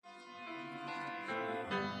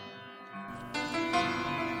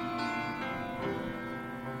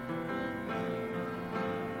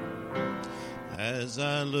As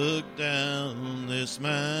I look down this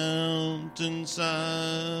mountainside,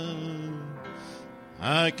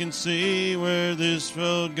 I can see where this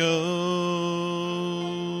road goes.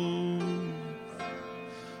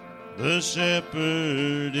 The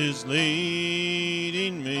shepherd is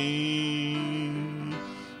leading me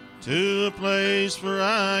to a place where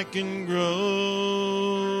I can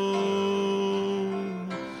grow.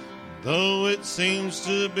 Though it seems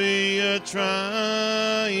to be a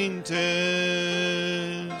trying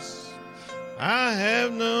test, I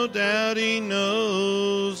have no doubt he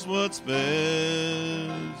knows what's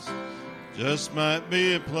best. Just might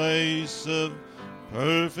be a place of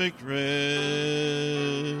perfect rest.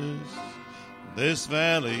 This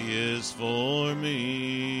valley is for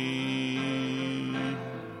me.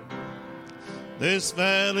 This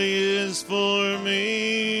valley is for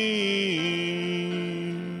me.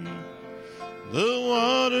 The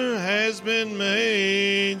water has been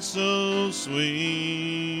made so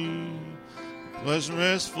sweet, pleasant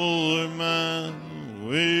rest for my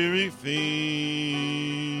weary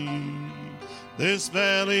feet. This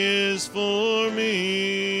valley is for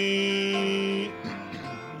me.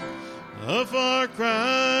 A far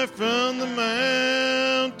cry from the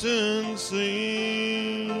mountain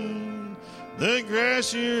scene. The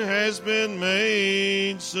grass here has been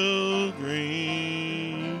made so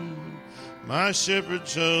green. My shepherd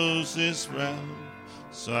chose this route,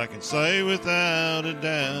 so I can say without a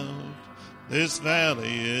doubt, this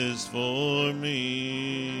valley is for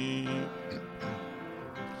me.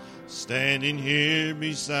 Standing here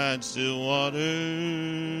beside still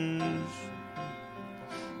waters,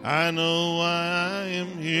 I know why I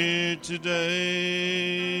am here today.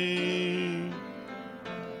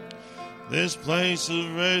 This place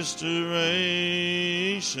of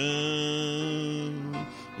restoration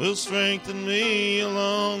will strengthen me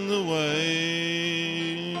along the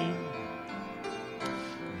way.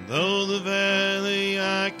 Though the valley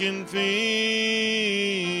I can feel,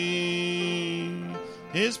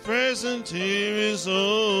 His presence here is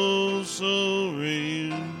oh so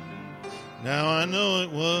real. Now I know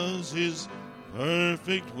it was His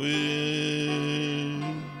perfect will.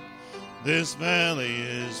 This valley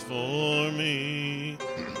is for me.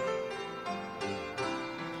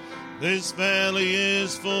 This valley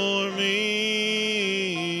is for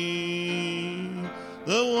me.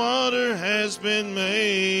 The water has been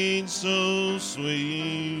made so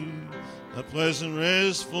sweet, a pleasant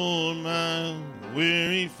rest for my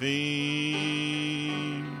weary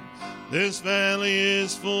feet. This valley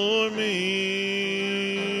is for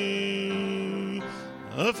me.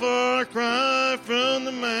 A far cry from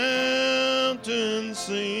the mountain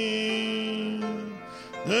scene.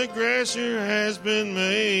 The grass here has been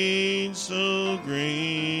made so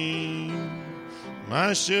green.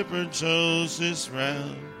 My shepherd chose this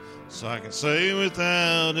route, so I can say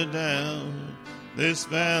without a doubt, this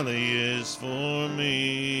valley is for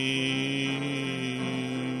me.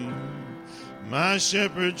 My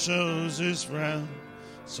shepherd chose this route,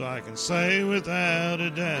 so I can say without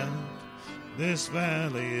a doubt, this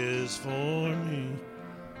valley is for me.